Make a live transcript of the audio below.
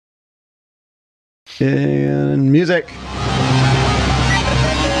And music.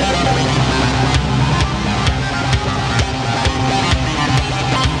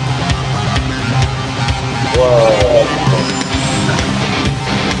 Whoa.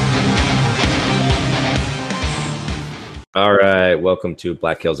 All right, welcome to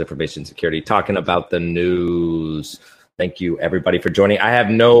Black Hills Information Security, talking about the news. Thank you, everybody, for joining. I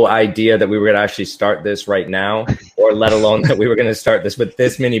have no idea that we were going to actually start this right now, or let alone that we were going to start this with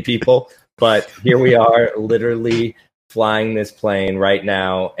this many people. But here we are, literally flying this plane right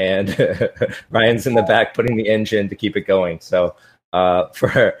now, and Ryan's in the back putting the engine to keep it going. So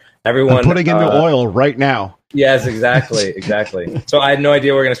for everyone... I'm putting in the oil right now. Yes, exactly. So I had no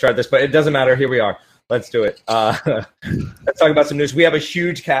idea we were going to start this, but it doesn't matter. Here we are. Let's do it. Let's talk about some news. We have a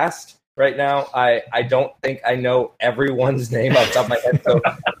huge cast right now. I don't think I know everyone's name off the top of my head. So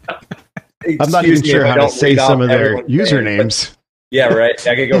I'm not even sure how to say some of their usernames. Yeah, right.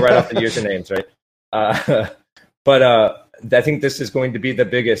 I could go right off the usernames, right? But I think this is going to be the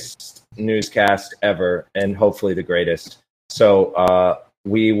biggest newscast ever, and hopefully the greatest. So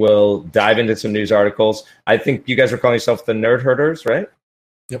we will dive into some news articles. I think you guys are calling yourself the Nerd Herders, right?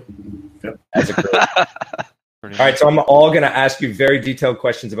 Yep. As a group. All right, so I'm all going to ask you very detailed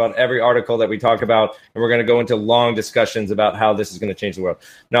questions about every article that we talk about, and we're going to go into long discussions about how this is going to change the world.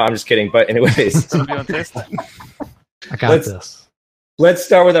 No, I'm just kidding. But anyways, I got this. Let's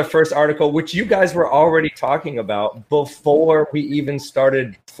start with our first article, which you guys were already talking about before we even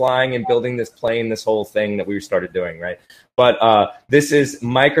started flying and building this plane, this whole thing that we started doing, right? But this is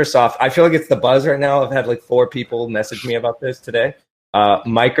Microsoft. I feel like it's the buzz right now. I've had like 4 people message me about this today.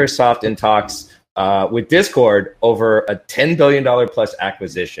 Microsoft in talks with Discord over a $10 billion plus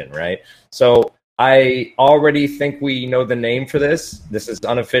acquisition, right? So I already think we know the name for this. This is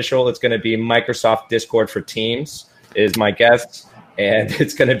unofficial. It's going to be Microsoft Discord for Teams is my guess, and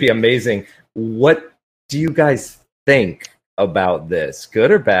it's going to be amazing. What do you guys think about this?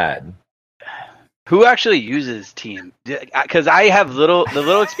 Good or bad? Who actually uses Teams? Because I have the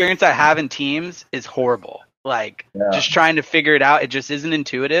little experience I have in Teams is horrible. Just trying to figure it out. It just isn't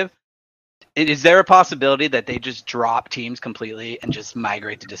intuitive. Is there a possibility that they just drop Teams completely and just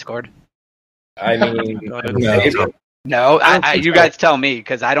migrate to Discord? I mean, no. You guys tell me,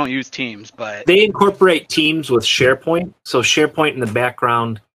 because I don't use Teams. But they incorporate Teams with SharePoint. So SharePoint in the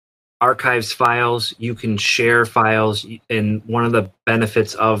background archives files. You can share files. And one of the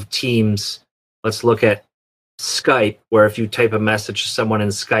benefits of Teams, let's look at Skype, where if you type a message to someone in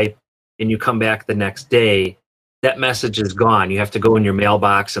Skype, and you come back the next day, that message is gone. You have to go in your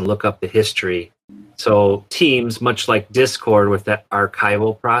mailbox and look up the history. So Teams, much like Discord with that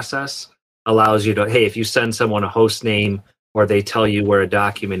archival process, allows you to, hey, if you send someone a host name or they tell you where a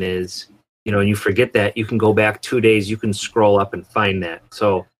document is, and you forget that, you can go back 2 days, you can scroll up and find that.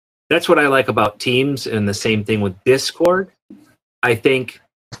 So that's what I like about Teams, and the same thing with Discord. I think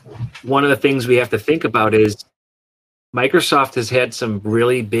one of the things we have to think about is Microsoft has had some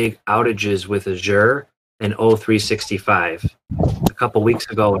really big outages with Azure and O365. A couple weeks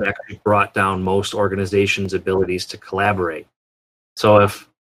ago, it actually brought down most organizations' abilities to collaborate. So if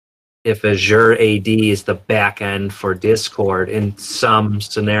Azure AD is the back end for Discord in some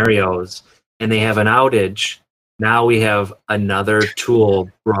scenarios, and they have an outage, now we have another tool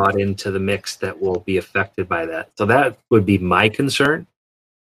brought into the mix that will be affected by that. So that would be my concern.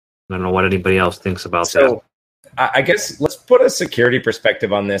 I don't know what anybody else thinks about that. I guess let's put a security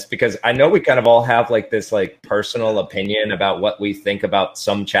perspective on this, because I know we kind of all have this personal opinion about what we think about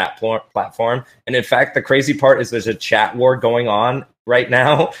some chat platform. And in fact, the crazy part is there's a chat war going on right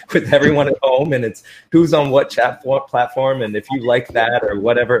now with everyone at home, and it's who's on what chat platform and if you like that or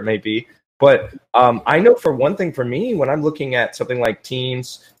whatever it may be. But I know for one thing, for me, when I'm looking at something like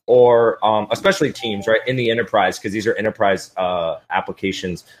Teams or especially Teams, right, in the enterprise, because these are enterprise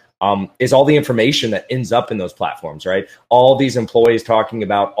applications, is all the information that ends up in those platforms, right? All these employees talking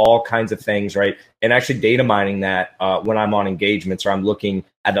about all kinds of things, right? And actually data mining that when I'm on engagements or I'm looking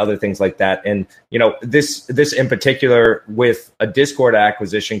at other things like that. And, this in particular with a Discord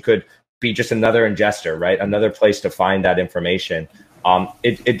acquisition could be just another ingester, right? Another place to find that information.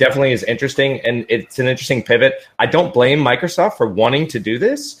 It definitely is interesting, and it's an interesting pivot. I don't blame Microsoft for wanting to do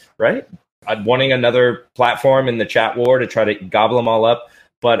this, right? Wanting another platform in the chat war to try to gobble them all up.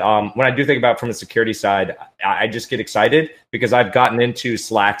 But when I do think about it from the security side, I just get excited because I've gotten into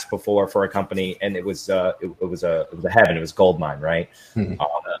Slacks before for a company, and it was a heaven. It was gold mine, right? Mm-hmm.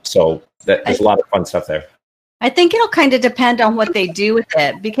 So there's a lot of fun stuff there. I think it'll kind of depend on what they do with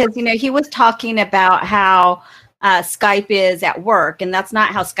it, because he was talking about how Skype is at work, and that's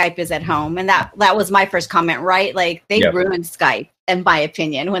not how Skype is at home. And that was my first comment, right? Like they ruined Skype. in my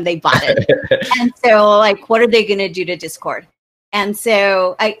opinion, when they bought it. And so, like, what are they going to do to Discord? And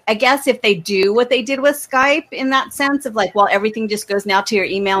so I guess if they do what they did with Skype in that sense of like, well, everything just goes now to your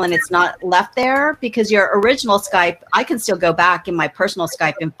email and it's not left there, because your original Skype, I can still go back in my personal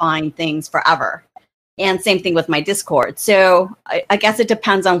Skype and find things forever. And same thing with my Discord. So I guess it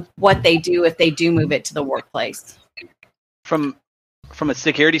depends on what they do if they do move it to the workplace. From a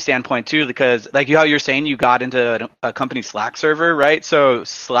security standpoint too, because like how you're saying you got into a company Slack server, right? So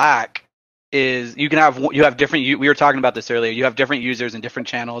Slack is you have different. We were talking about this earlier. You have different users and different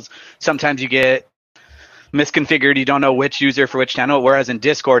channels. Sometimes you get misconfigured. You don't know which user for which channel. Whereas in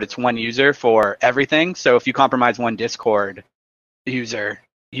Discord, it's one user for everything. So if you compromise one Discord user,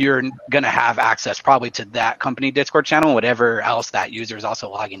 you're going to have access probably to that company Discord channel, whatever else that user is also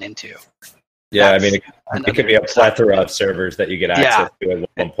logging into. Yeah, I mean, it could be a plethora of servers that you get access to at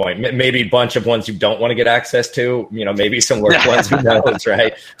one point. Maybe a bunch of ones you don't want to get access to. You know, maybe some work ones, who knows,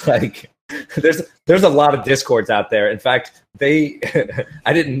 right? Like, there's a lot of Discords out there. In fact, I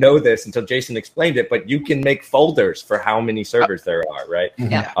didn't know this until Jason explained it, but you can make folders for how many servers there are, right?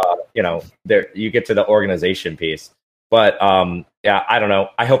 Yeah. You know, there you get to the organization piece. But yeah, I don't know.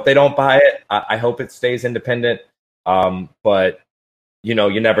 I hope they don't buy it. I hope it stays independent. But you know,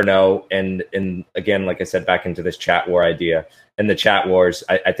 you never know. And again, like I said, back into this chat war idea and the chat wars,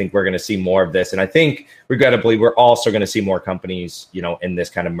 I think we're going to see more of this. And I think regrettably, we're also going to see more companies, you know, in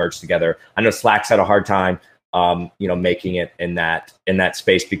this kind of merge together. I know Slack's had a hard time, you know, making it in that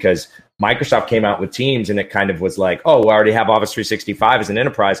space because Microsoft came out with Teams and it kind of was like, oh, we already have Office 365 as an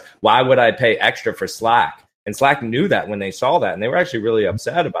enterprise. Why would I pay extra for Slack? And Slack knew that when they saw that, and they were actually really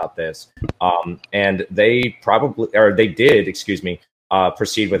upset about this. And they did, excuse me,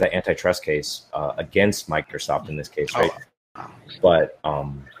 proceed with an antitrust case against Microsoft in this case, right? But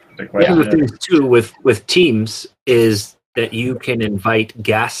one of the things too with Teams is that you can invite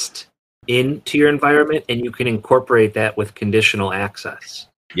guests into your environment, and you can incorporate that with conditional access.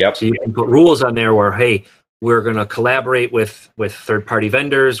 Yep. So you can put rules on there where, hey, we're going to collaborate with third-party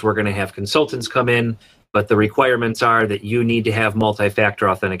vendors. We're going to have consultants come in, but the requirements are that you need to have multi-factor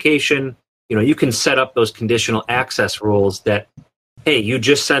authentication. You know, you can set up those conditional access rules that, hey, you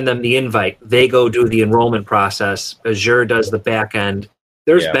just send them the invite. They go do the enrollment process. Azure does the back end.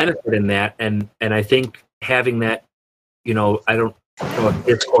 There's benefit in that. And I think having that, you know, I don't know if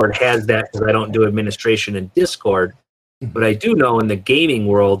Discord has that because I don't do administration in Discord. But I do know in the gaming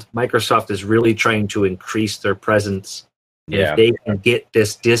world, Microsoft is really trying to increase their presence. Yeah. If they can get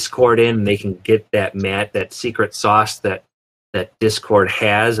this Discord in, they can get that secret sauce that Discord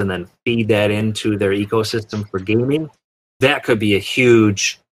has and then feed that into their ecosystem for gaming. That could be a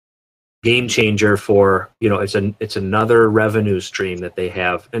huge game changer for, you know, it's another revenue stream that they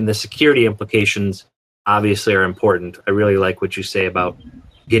have. And the security implications obviously are important. I really like what you say about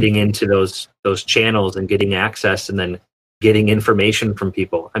getting into those channels and getting access and then getting information from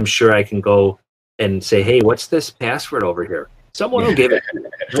people. I'm sure I can go and say, hey, what's this password over here? Someone will give it.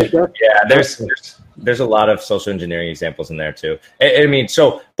 Yeah, there's a lot of social engineering examples in there too. I mean,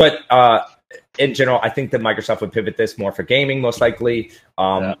 in general, I think that Microsoft would pivot this more for gaming, most likely,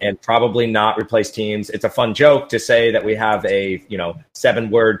 and probably not replace Teams. It's a fun joke to say that we have a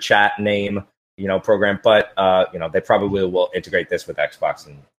 7-word chat name program, but they probably will integrate this with Xbox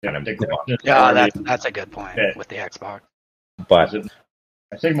and kind of move on. Yeah, that's a good point with the Xbox. But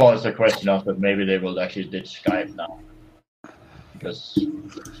I think more is the question of that maybe they will actually ditch Skype now. Because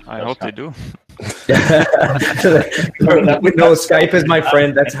I hope they do. No, Skype is my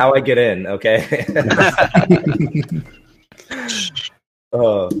friend. That's how I get in. Okay.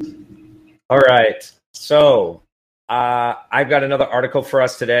 All right. So I've got another article for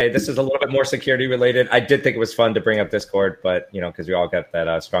us today. This is a little bit more security related. I did think it was fun to bring up Discord, but because we all got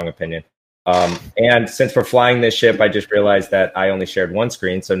that strong opinion. And since we're flying this ship, I just realized that I only shared one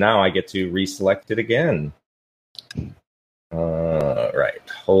screen, so now I get to reselect it again. Right.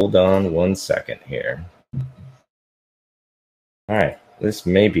 Hold on one second here. All right. This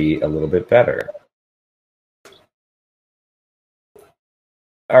may be a little bit better.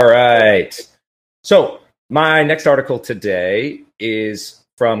 All right. So my next article today is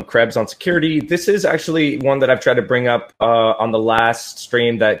from Krebs on security. This is actually one that I've tried to bring up on the last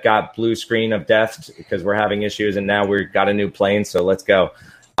stream that got blue screen of death because we're having issues, and now we've got a new plane, so let's go.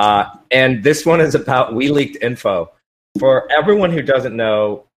 And this one is about WeLeaked Info. For everyone who doesn't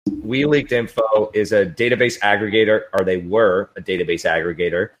know, WeLeaked Info is a database aggregator, or they were a database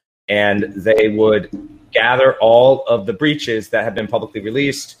aggregator, and they would gather all of the breaches that have been publicly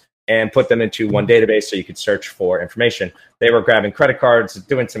released and put them into one database so you could search for information. They were grabbing credit cards,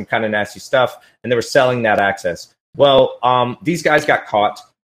 doing some kind of nasty stuff, and they were selling that access. Well, these guys got caught,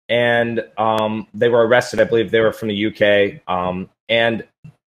 and they were arrested. I believe they were from the UK, and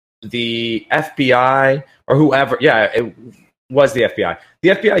the FBI or whoever, it was the FBI. The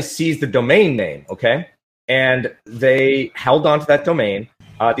FBI seized the domain name, okay? And they held on to that domain.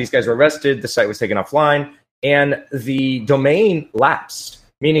 These guys were arrested. The site was taken offline, and the domain lapsed,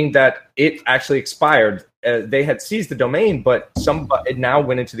 meaning that it actually expired. They had seized the domain, but it now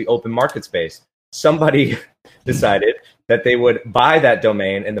went into the open market space. Somebody decided that they would buy that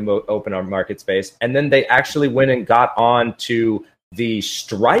domain in the open market space, and then they actually went and got on to the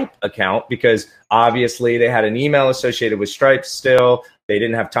Stripe account because obviously they had an email associated with Stripe still. They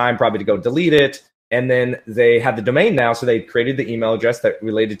didn't have time probably to go delete it, and then they had the domain now, so they created the email address that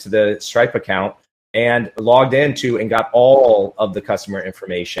related to the Stripe account and logged into and got all of the customer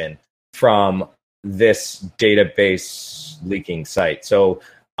information from this database leaking site. So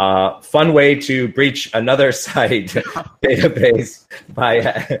fun way to breach another site database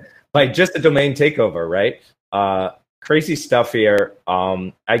by just a domain takeover, right? Crazy stuff here.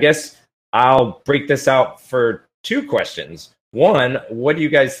 I guess I'll break this out for two questions. One, what do you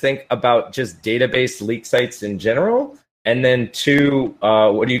guys think about just database leak sites in general? And then two,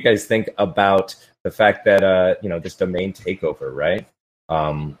 what do you guys think about the fact that this domain takeover, right?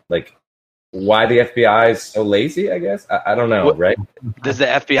 Like, why the FBI is so lazy, I guess. I don't know, right? Does the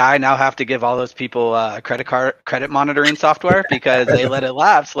FBI now have to give all those people credit monitoring software because they let it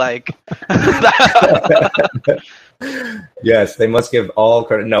lapse? Like, yes, they must give all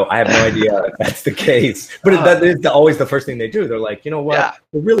credit. No, I have no idea if that's the case. But that is always the first thing they do. They're like, you know what? Yeah.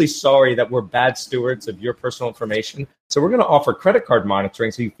 We're really sorry that we're bad stewards of your personal information. So we're going to offer credit card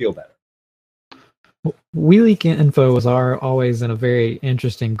monitoring so you feel better. WeLeakInfo was always in a very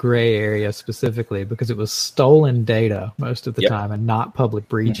interesting gray area specifically because it was stolen data most of the time and not public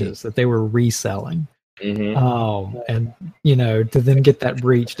breaches that they were reselling. And, to then get that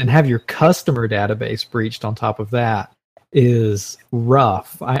breached and have your customer database breached on top of that is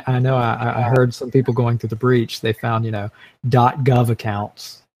rough. I know I heard some people going through the breach, they found, .gov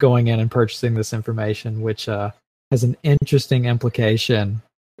accounts going in and purchasing this information, which has an interesting implication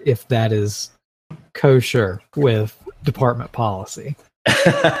if that is kosher with department policy.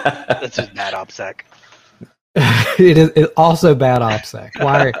 That's just bad OPSEC. It is also bad OPSEC.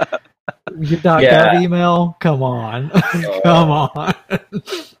 Why your .gov email? Come on. Come on.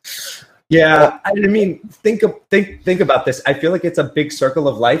 Yeah, I mean, think about this. I feel like it's a big circle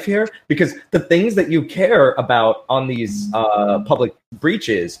of life here because the things that you care about on these public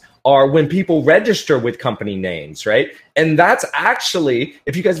breaches are when people register with company names, right? And that's actually,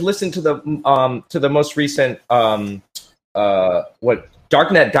 if you guys listen to the most recent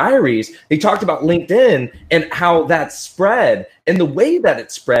Darknet Diaries, they talked about LinkedIn and how that spread. And the way that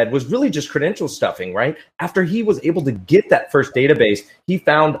it spread was really just credential stuffing, right? After he was able to get that first database, he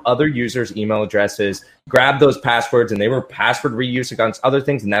found other users' email addresses, grabbed those passwords, and they were password reuse against other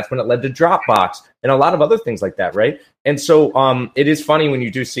things. And that's when it led to Dropbox and a lot of other things like that, right? And so it is funny when you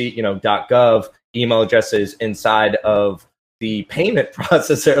do see, .gov email addresses inside of the payment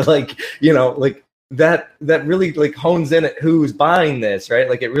processor, that really hones in at who's buying this, right?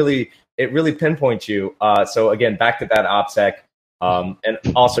 Like it really pinpoints you. So again, back to that OPSEC, and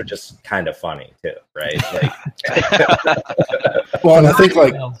also just kind of funny too, right? Well, and I think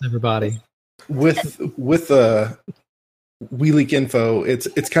everybody with WeLeakInfo,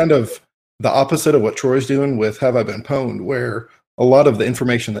 it's kind of the opposite of what Troy's doing with Have I Been Pwned, where a lot of the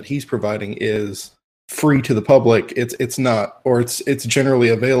information that he's providing is free to the public. It's not, or it's generally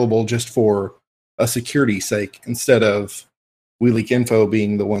available just for a security sake instead of WeLeakInfo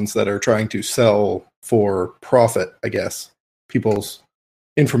being the ones that are trying to sell for profit, I guess, people's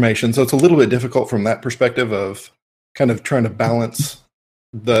information. So it's a little bit difficult from that perspective of kind of trying to balance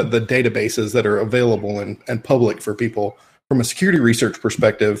the databases that are available and public for people. From a security research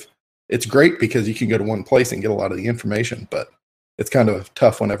perspective, it's great because you can go to one place and get a lot of the information, but it's kind of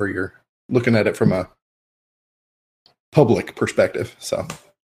tough whenever you're looking at it from a public perspective. So,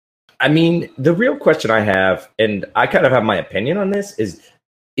 I mean, the real question I have, and I kind of have my opinion on this, is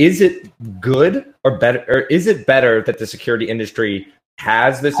it good or better, or is it better that the security industry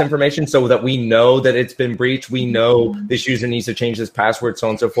has this information so that we know that it's been breached, we know this user needs to change this password, so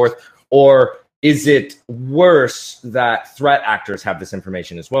on and so forth, or is it worse that threat actors have this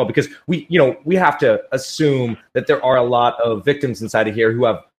information as well? Because we have to assume that there are a lot of victims inside of here who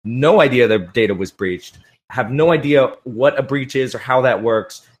have no idea their data was breached, have no idea what a breach is or how that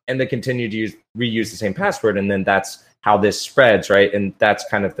works, and they continue to reuse the same password, and then that's how this spreads, right? And that's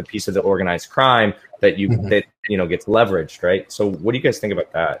kind of the piece of the organized crime that gets leveraged, right? So, what do you guys think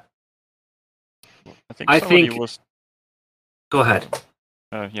about that? I think was. Go ahead.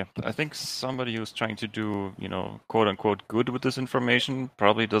 Yeah, I think somebody who's trying to do, quote unquote, good with this information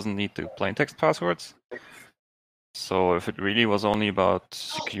probably doesn't need the plain text passwords. So if it really was only about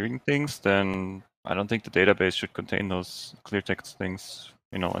securing things, then I don't think the database should contain those clear text things,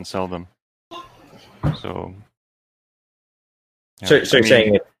 and sell them. So. Yeah, So you're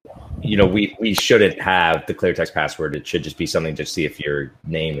saying, we shouldn't have the clear text password. It should just be something to see if your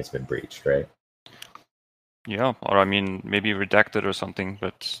name has been breached, right? Yeah, or maybe redacted or something.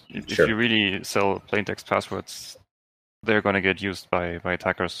 But if you really sell plain text passwords, they're going to get used by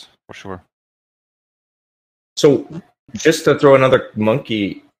attackers for sure. So just to throw another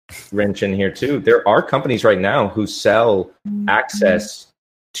monkey wrench in here too, there are companies right now who sell access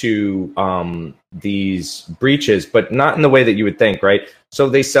to these breaches, but not in the way that you would think, right? So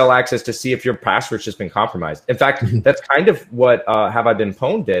they sell access to see if your password's just been compromised. In fact, that's kind of what Have I Been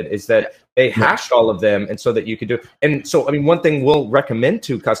Pwned did, is that they hashed all of them, and so that you could do. And so, one thing we'll recommend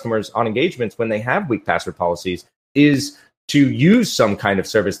to customers on engagements when they have weak password policies is to use some kind of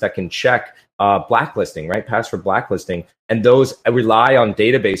service that can check blacklisting, right? Password blacklisting. And those rely on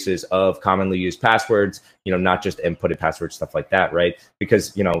databases of commonly used passwords, not just inputted passwords, stuff like that, right?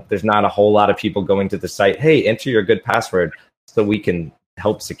 Because, there's not a whole lot of people going to the site, hey, enter your good password so we can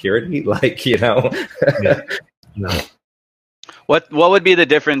help security. Yeah. No. What would be the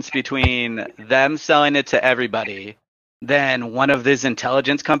difference between them selling it to everybody than one of these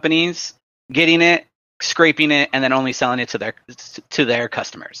intelligence companies getting it, scraping it, and then only selling it to their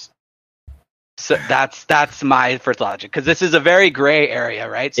customers? So that's my first logic, because this is a very gray area,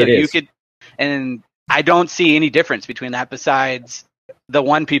 right? So and I don't see any difference between that besides the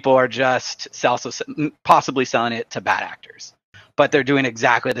one people are just possibly selling it to bad actors, but they're doing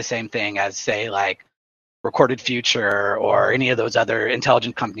exactly the same thing as, say, like Recorded Future or any of those other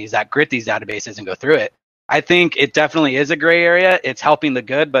intelligent companies that grit these databases and go through it. I think it definitely is a gray area. It's helping the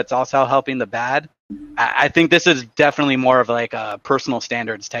good, but it's also helping the bad. I think this is definitely more of like a personal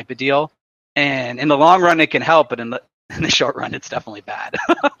standards type of deal. And in the long run, it can help, but in the short run, it's definitely bad.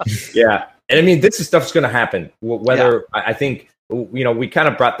 Yeah. And this stuff's going to happen. I think, we kind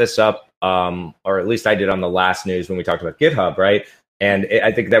of brought this up, or at least I did on the last news when we talked about GitHub, right? And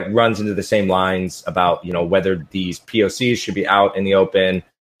I think that runs into the same lines about, whether these POCs should be out in the open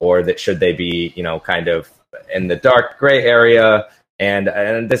or that should they be, kind of in the dark gray area.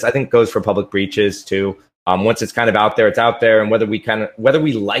 And this, I think, goes for public breaches too. Once it's kind of out there, it's out there. And whether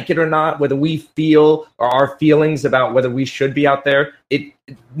we like it or not, whether we feel or our feelings about whether we should be out there,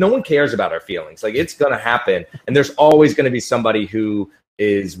 no one cares about our feelings. Like, it's going to happen. And there's always going to be somebody who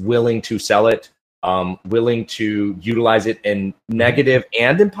is willing to sell it, willing to utilize it in negative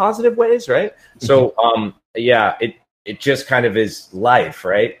and in positive ways, right? So, it just kind of is life,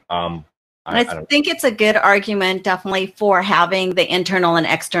 right? I think it's a good argument, definitely, for having the internal and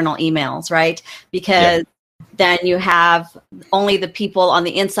external emails, right? Because then you have only the people on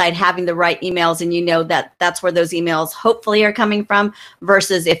the inside having the right emails, and that's where those emails hopefully are coming from,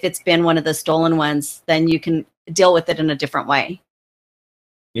 versus if it's been one of the stolen ones, then you can deal with it in a different way.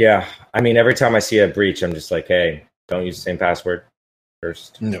 Yeah. Every time I see a breach, I'm just like, hey, don't use the same password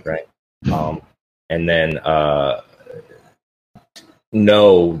first, right? And then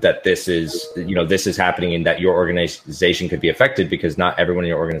know that this is happening and that your organization could be affected, because not everyone in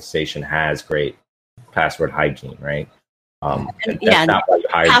your organization has great password hygiene, right?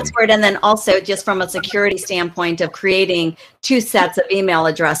 Password, and then also just from a security standpoint of creating 2 sets of email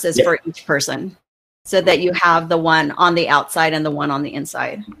addresses for each person, so that you have the one on the outside and the one on the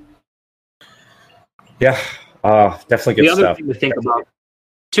inside. Yeah, definitely good stuff. The other thing to think about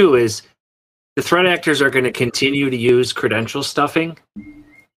too is the threat actors are going to continue to use credential stuffing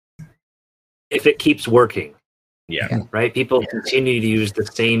if it keeps working. Yeah. Right? People continue to use the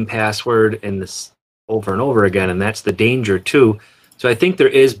same password and this over and over again, and that's the danger too. So I think there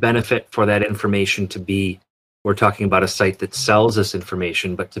is benefit for that information to be, we're talking about a site that sells this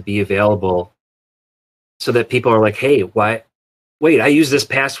information, but to be available so that people are like, hey, wait, I use this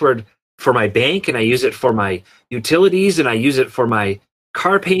password for my bank, and I use it for my utilities, and I use it for my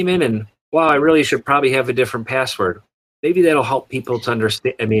car payment, and wow, I really should probably have a different password. Maybe that'll help people to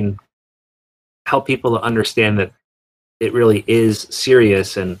understand. Help people to understand that it really is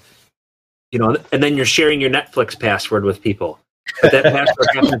serious, and and then you're sharing your Netflix password with people. But that password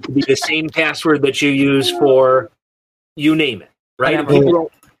happens to be the same password that you use for you name it, right? And people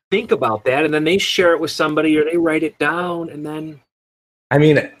don't think about that, and then they share it with somebody, or they write it down, and then.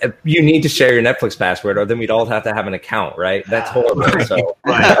 You need to share your Netflix password, or then we'd all have to have an account, right? That's horrible. So.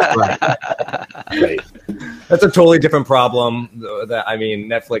 Right. That's a totally different problem.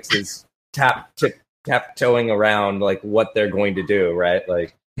 Netflix is tiptoeing around like what they're going to do, right?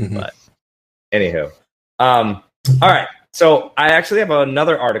 Like, but anywho, all right. So I actually have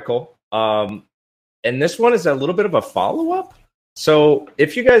another article, and this one is a little bit of a follow-up. So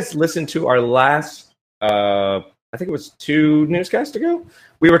if you guys listened to our last, I think it was 2 newscasts ago,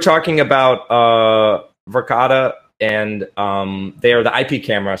 we were talking about Verkada, and they are the IP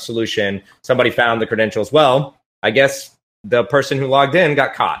camera solution. Somebody found the credentials. Well, I guess the person who logged in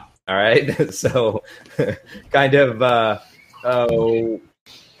got caught. All right. So kind of,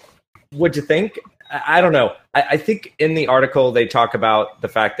 what'd you think? I don't know. I think in the article, they talk about the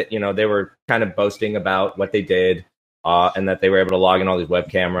fact that, they were kind of boasting about what they did and that they were able to log in all these web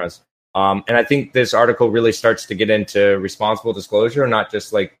cameras. And I think this article really starts to get into responsible disclosure, not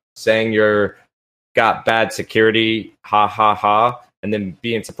just like saying you're got bad security, ha, ha, ha, and then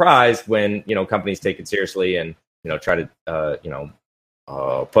being surprised when, companies take it seriously and, try to,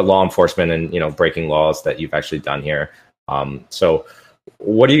 put law enforcement and, breaking laws that you've actually done here. So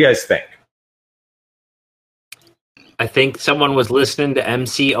what do you guys think? I think someone was listening to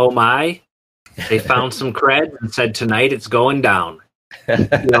MC Oh My. They found some cred and said, tonight it's going down.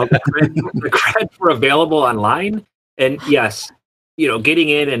 The creds were available online. And yes, getting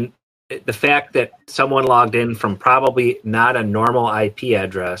in and the fact that someone logged in from probably not a normal IP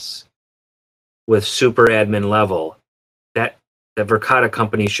address with super admin level, that the Verkada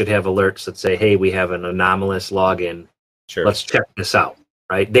company should have alerts that say, hey, we have an anomalous login. Sure. Let's check this out.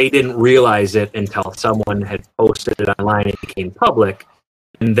 Right? They didn't realize it until someone had posted it online and it became public.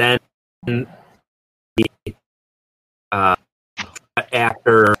 And then the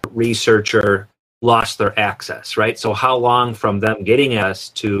actor, researcher lost their access, right? So how long from them getting us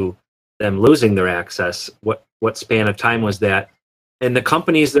to them losing their access, what span of time was that? And the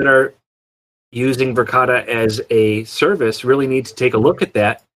companies that are using Verkada as a service really need to take a look at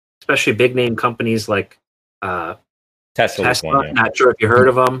that, especially big name companies like Tesla, not sure if you heard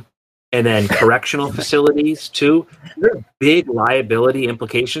of them, and then correctional facilities too. There are big liability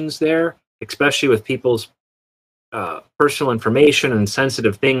implications there, especially with people's personal information and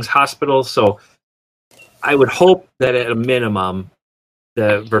sensitive things, hospitals. So I would hope that at a minimum,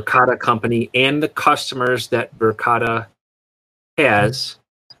 the Verkada company and the customers that Verkada has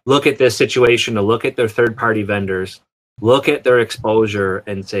look at this situation, to look at their third-party vendors, look at their exposure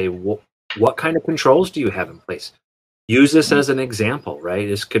and say, what kind of controls do you have in place? Use this as an example, right?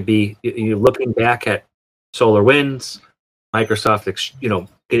 This could be you looking back at SolarWinds, Microsoft,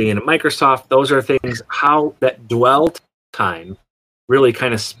 getting into Microsoft. Those are things, how that dwell time really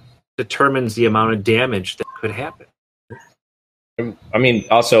kind of determines the amount of damage that could happen. I mean,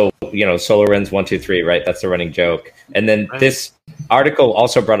 also, SolarWinds 1, 2, 3, right? That's the running joke. And then this article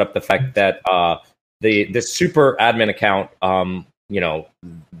also brought up the fact that this super admin account,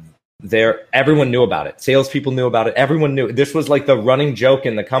 everyone knew about it. Salespeople knew about it. Everyone knew. This was like the running joke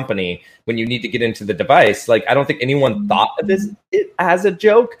in the company when you need to get into the device. Like, I don't think anyone thought of this as a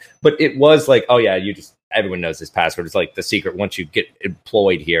joke, but it was like, oh yeah, everyone knows this password. It's like the secret. Once you get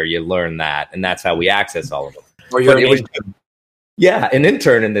employed here, you learn that, and that's how we access all of them. Or you're an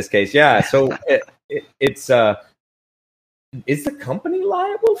intern in this case. Yeah. So it's is the company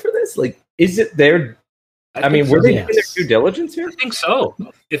liable for this? Like, is it their? I mean, were they doing their due diligence here? I think so.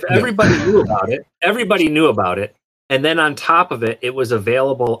 If everybody knew about it, and then on top of it, it was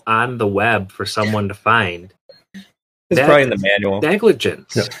available on the web for someone to find. It's probably in the manual.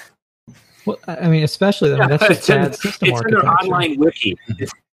 Negligence. Yeah. Well, I mean, especially that's just bad system architecture. It's in their online wiki.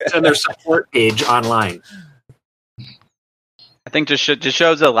 It's on their support page online. I think just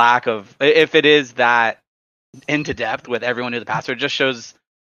shows a lack of, if it is that into depth with everyone knew the password, just shows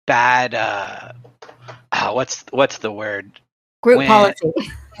bad. What's the word? Group policy.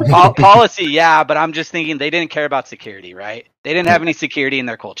 Policy, yeah, but I'm just thinking they didn't care about security, right? They didn't have any security in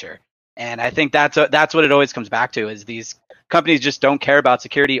their culture, and I think that's what it always comes back to, is these companies just don't care about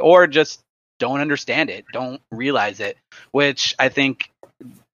security or just don't understand it, don't realize it. Which I think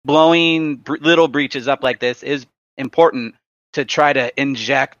blowing little breaches up like this is important to try to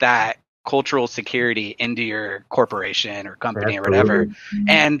inject that cultural security into your corporation or company or whatever,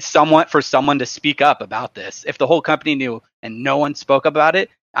 and for someone to speak up about this. If the whole company knew and no one spoke about it,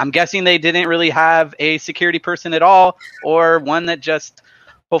 I'm guessing they didn't really have a security person at all, or one that just,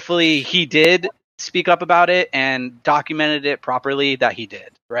 hopefully he did speak up about it and documented it properly that he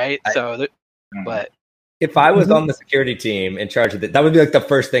did, right? But if I was on the security team in charge of it, that would be like the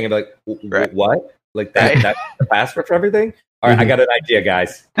first thing. I'd be like, what? Like that? That's the password for everything? All right, I got an idea,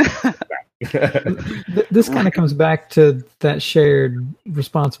 guys. This kind of comes back to that shared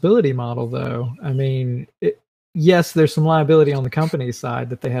responsibility model, though. I mean, yes, there's some liability on the company side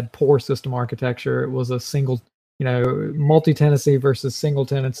that they had poor system architecture. It was a single, multi-tenancy versus single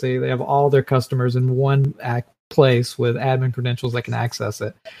tenancy. They have all their customers in one place with admin credentials that can access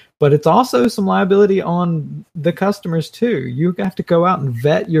it. But it's also some liability on the customers too. You have to go out and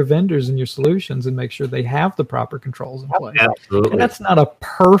vet your vendors and your solutions and make sure they have the proper controls in place. Absolutely. And that's not a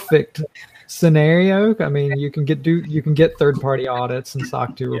perfect scenario. I mean, you can get third-party audits and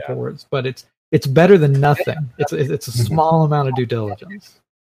SOC 2 reports, but it's better than nothing. It's a small amount of due diligence.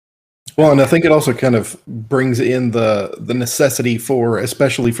 Well, and I think it also kind of brings in the necessity for,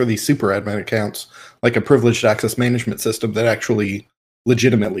 especially for these super admin accounts, like a privileged access management system that actually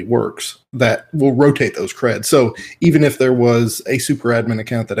legitimately works, that will rotate those creds. So even if there was a super admin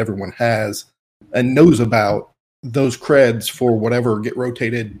account that everyone has and knows about, those creds for whatever get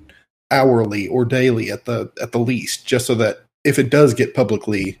rotated hourly or daily at the least, just so that if it does get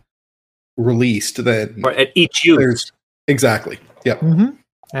publicly released, then or at each use. Exactly. Yeah. Mm-hmm.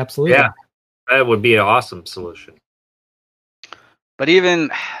 Absolutely. Yeah, that would be an awesome solution. But even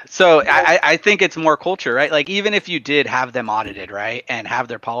so, I think it's more culture, right? Like even if you did have them audited, right, and have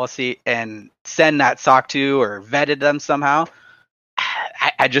their policy and send that SOC 2 or vetted them somehow,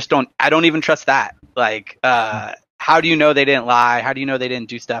 I just don't. I don't even trust that. Like, how do you know they didn't lie? How do you know they didn't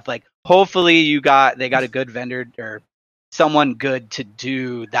do stuff? Like, hopefully they got a good vendor or someone good to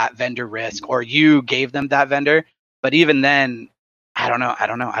do that vendor risk, or you gave them that vendor. But even then, I don't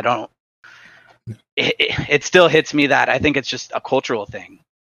know. It still hits me that I think it's just a cultural thing.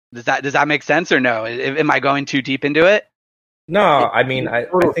 Does that make sense or no? Am I going too deep into it? No, I mean, I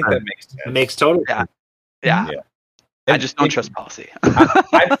think that makes sense. It makes total sense. Yeah. I just don't trust policy.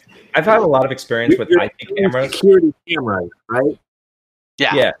 I've had a lot of experience with IP cameras. Security cameras, right?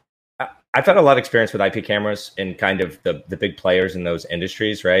 Yeah. I've had a lot of experience with IP cameras in kind of the big players in those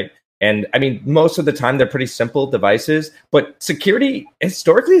industries, right? And I mean, most of the time they're pretty simple devices, but security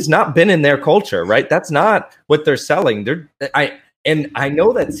historically has not been in their culture, right? That's not what they're selling. I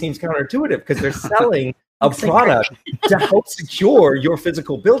know that seems counterintuitive because they're selling a product to help secure your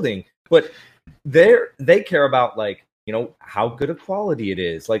physical building, but they care about like, how good a quality it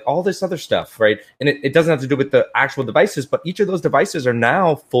is, like all this other stuff, right? And it doesn't have to do with the actual devices, but each of those devices are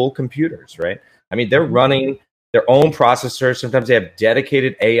now full computers, right? I mean, they're running their own processors. Sometimes they have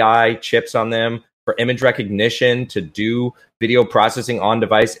dedicated AI chips on them for image recognition to do video processing on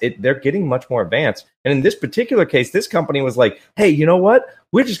device. They're getting much more advanced. And in this particular case, this company was like, hey, you know what?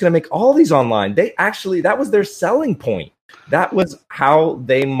 We're just going to make all these online. That was their selling point. That was how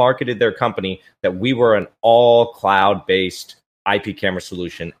they marketed their company, that we were an all cloud-based IP camera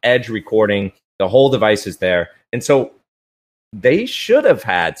solution, edge recording, the whole device is there. And so they should have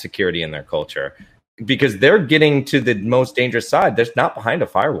had security in their culture, because they're getting to the most dangerous side. They're not behind a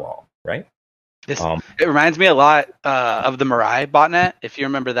firewall, right? It reminds me a lot of the Mirai botnet, if you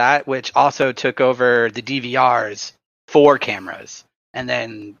remember that, which also took over the DVRs for cameras and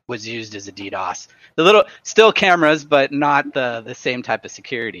then was used as a DDoS. Still cameras, but not the same type of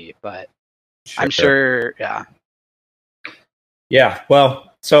security. But sure. I'm sure, yeah. Yeah,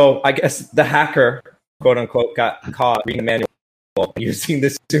 well, so I guess the hacker, quote unquote, got caught reading the manual using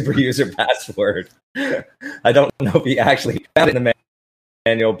the super user password. I don't know if he actually found it in the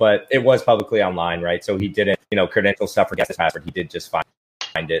manual, but it was publicly online, right? So he didn't, credential stuff or guess his password. He did just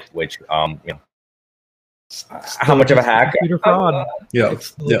find it, which, how much of a hack? Computer fraud.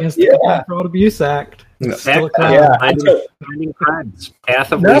 It's against the Computer Fraud Abuse Act. It's still a crime. Finding crimes.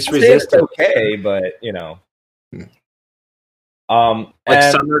 Path of least resistance. Okay, but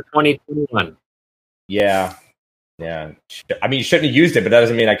like summer 2021. Yeah. I mean, you shouldn't have used it, but that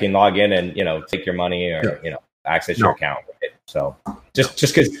doesn't mean I can log in and take your money or access your account with it. So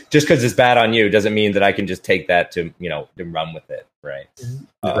just because it's bad on you doesn't mean that I can just take that to to run with it, right?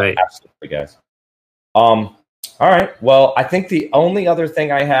 Right. Absolutely, guys. All right. Well, I think the only other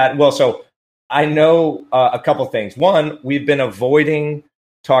thing I had. Well, so I know a couple things. One, we've been avoiding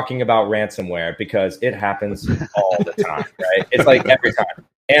talking about ransomware because it happens all the time, right? It's like every time.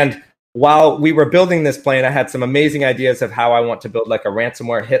 And while we were building this plane, I had some amazing ideas of how I want to build like a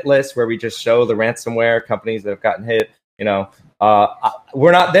ransomware hit list where we just show the ransomware companies that have gotten hit.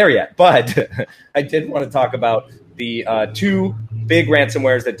 We're not there yet, but I did want to talk about the two big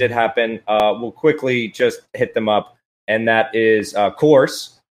ransomwares that did happen. We'll quickly just hit them up. And that is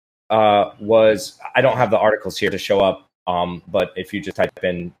Course I don't have the articles here to show up, but if you just type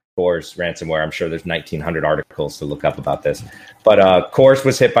in Course ransomware, I'm sure there's 1,900 articles to look up about this. But Course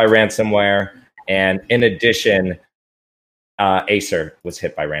was hit by ransomware, and in addition, Acer was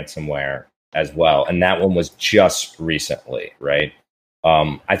hit by ransomware as well, and that one was just recently, right?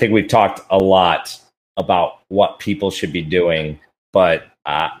 I think we've talked a lot about what people should be doing. But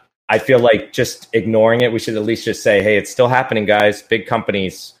I feel like just ignoring it, we should at least just say, hey, it's still happening, guys. Big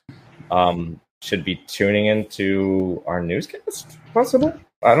companies should be tuning into our newscast, possible?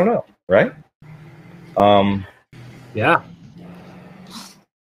 I don't know, right? Yeah.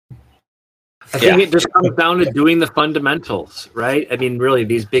 I think it just comes down to doing the fundamentals, right? I mean, really,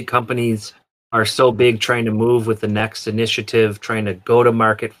 these big companies are so big trying to move with the next initiative, trying to go to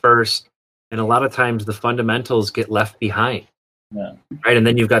market first. And a lot of times the fundamentals get left behind. Yeah. Right. And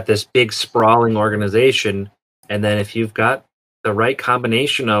then you've got this big sprawling organization. And then if you've got the right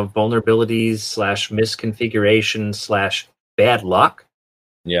combination of vulnerabilities / misconfiguration / bad luck,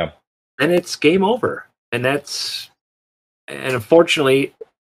 then it's game over. And unfortunately,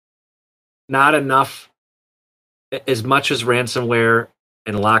 not enough, as much as ransomware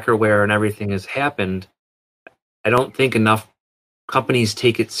and lockerware and everything has happened, I don't think enough companies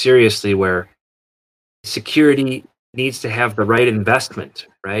take it seriously, where security needs to have the right investment,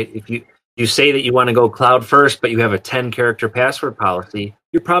 right? If you say that you want to go cloud first, but you have a 10-character password policy,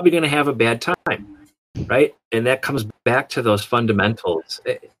 you're probably going to have a bad time, right? And that comes back to those fundamentals.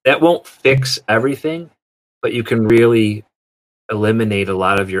 That won't fix everything, but you can really eliminate a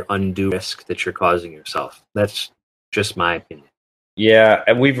lot of your undue risk that you're causing yourself. That's just my opinion. Yeah,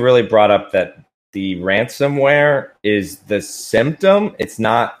 and we've really brought up that the ransomware is the symptom. It's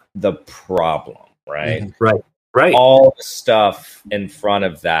not the problem, right? Mm-hmm. Right. All the stuff in front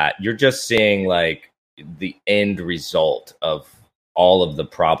of that, you're just seeing like the end result of all of the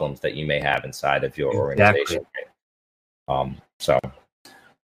problems that you may have inside of your organization.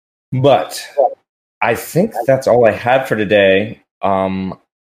 But I think that's all I had for today.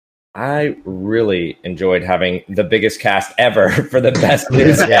 I really enjoyed having the biggest cast ever for the best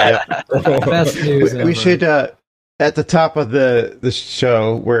news. Best news ever. We should at the top of the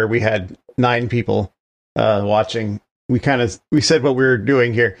show where we had 9 people watching, we said what we were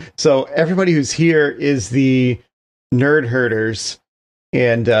doing here. So everybody who's here is the Nerd Herders,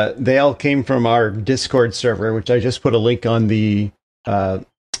 and they all came from our Discord server, which I just put a link on the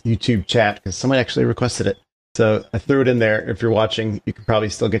YouTube chat because someone actually requested it. So I threw it in there. If you're watching, you can probably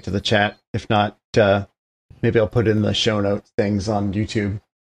still get to the chat. If not, maybe I'll put it in the show notes things on YouTube.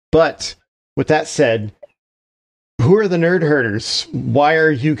 But with that said, who are the Nerd Herders? Why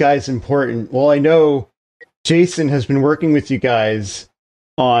are you guys important? Well, I know Jason has been working with you guys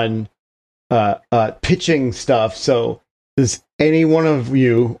on pitching stuff. So does any one of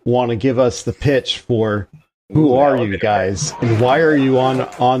you want to give us the pitch for who are you guys and why are you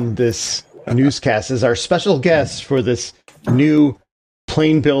on this newscast as our special guest for this new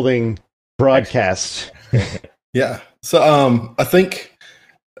plane building broadcast? Yeah. So I think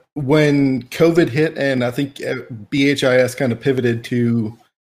when COVID hit, and I think BHIS kind of pivoted to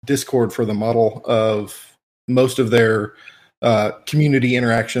Discord for the model of most of their community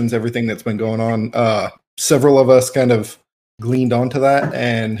interactions, everything that's been going on, several of us kind of gleaned onto that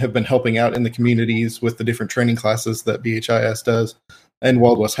and have been helping out in the communities with the different training classes that BHIS does, and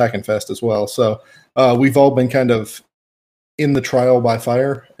Wild West Hack and Fest as well. So we've all been kind of in the trial by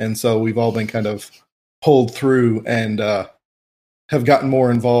fire, and so we've all been kind of pulled through and have gotten more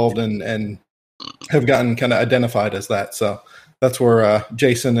involved and have gotten kind of identified as that. So that's where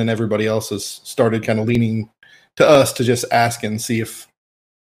Jason and everybody else has started kind of leaning to us to just ask and see if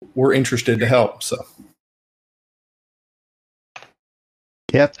we're interested to help. So.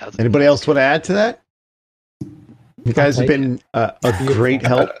 Yep. Anybody else want to add to that? You guys have been a great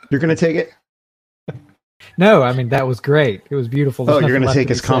help. You're going to take it? No, I mean, that was great. It was beautiful. You're going to take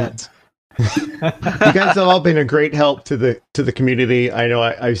his comments. You guys have all been a great help to the community. I know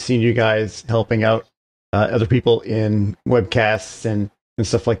I've seen you guys helping out other people in webcasts and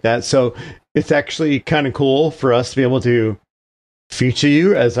stuff like that. So it's actually kind of cool for us to be able to feature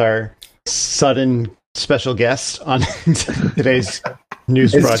you as our sudden special guest on today's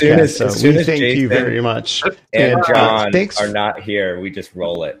news broadcast. So we thank you very much. And John are not here. We just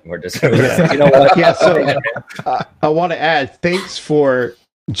roll it. We're just, you know what? Yeah. So I want to add, thanks for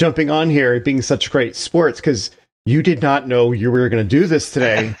jumping on here and being such great sports, because you did not know you were going to do this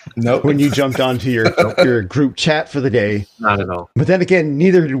today. Nope. When you jumped onto your group chat for the day. Not at all. But then again,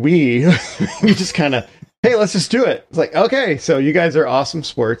 neither did we. We just kind of, hey, let's just do it. It's like, okay, so you guys are awesome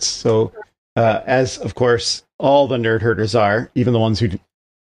sports. So as of course all the Nerd Herders are, even the ones who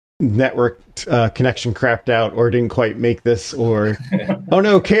network connection crapped out or didn't quite make this, or oh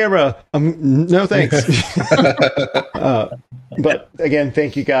no, camera, no thanks. But again,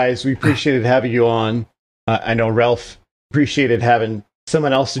 thank you guys. We appreciated having you on. I know Ralph appreciated having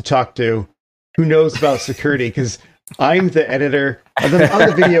someone else to talk to who knows about security, because I'm the editor. I'm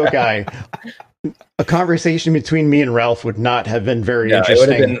the video guy. a conversation between me and Ralph would not have been very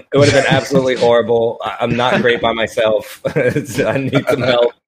interesting. It would have been absolutely horrible. I'm not great by myself. I need some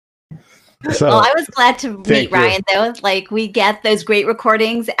help. So, well, I was glad to meet you. Ryan, though. Like, we get those great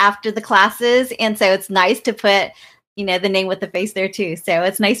recordings after the classes, and so it's nice to put, the name with the face there too. So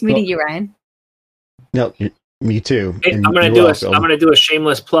it's nice meeting you, Ryan. No, me too. Hey, I'm gonna do a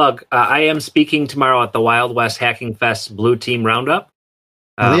shameless plug. I am speaking tomorrow at the Wild West Hacking Fest Blue Team Roundup.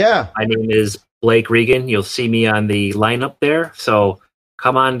 Yeah, my name is Blake Regan. You'll see me on the lineup there. So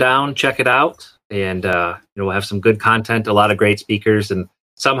come on down, check it out, and we'll have some good content, a lot of great speakers, and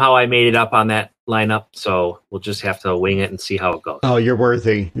somehow I made it up on that lineup. So we'll just have to wing it and see how it goes. Oh, you're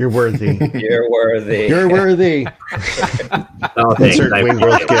worthy. You're worthy. You're worthy. You're worthy. Oh, thanks. Insert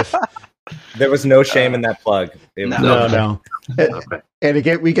Wingworld GIF. There was no shame in that plug. No. Okay. And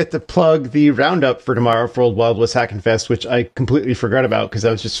again, we get to plug the roundup for tomorrow for Old Wild West Hacking Fest, which I completely forgot about because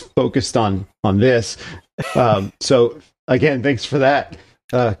I was just focused on this. So again, thanks for that,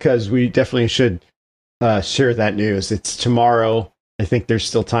 because we definitely should share that news. It's tomorrow. I think there's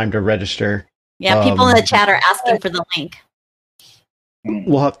still time to register. Yeah, people in the chat are asking for the link.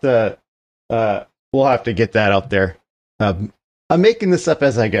 We'll have to get that out there. I'm making this up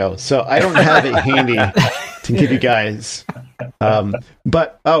as I go, so I don't have it handy to give you guys.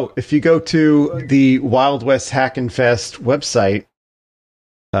 But if you go to the Wild West Hackin' Fest website,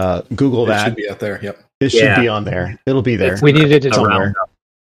 Google that. It should be out there. Yep. It should be on there. It'll be there. We needed to somewhere.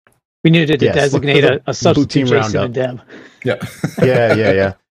 We needed to designate a substitute Jason roundup. and Deb.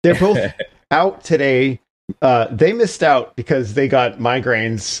 Yeah. They're both out today. They missed out because they got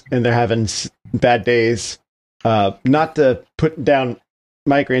migraines and they're having bad days. Not to put down,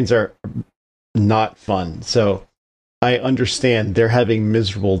 migraines are not fun. So I understand they're having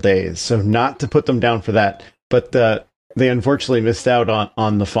miserable days. So not to put them down for that, but they unfortunately missed out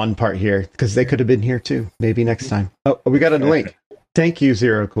on the fun part here because they could have been here too. Maybe next time. Oh, we got a link. Thank you,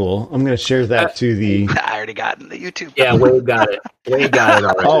 Zero Cool. I'm going to share that to the... I already got it in the YouTube. Yeah, Wade got it. Wade got it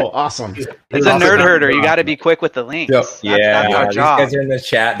already. Oh, awesome. It's a nerd herder. You got to be quick with the links. Yep. That's our these job. guys are in the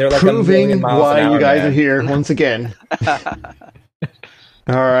chat. They're like proving why you guys man. are here once again.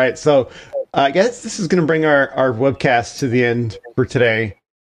 All right, so I guess this is going to bring our webcast to the end for today,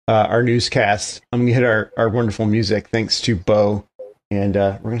 our newscast. I'm going to hit our wonderful music, thanks to Bo, and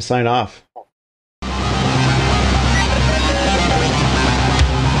we're going to sign off.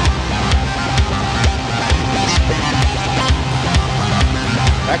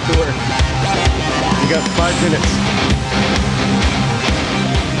 Back to work. You got 5 minutes.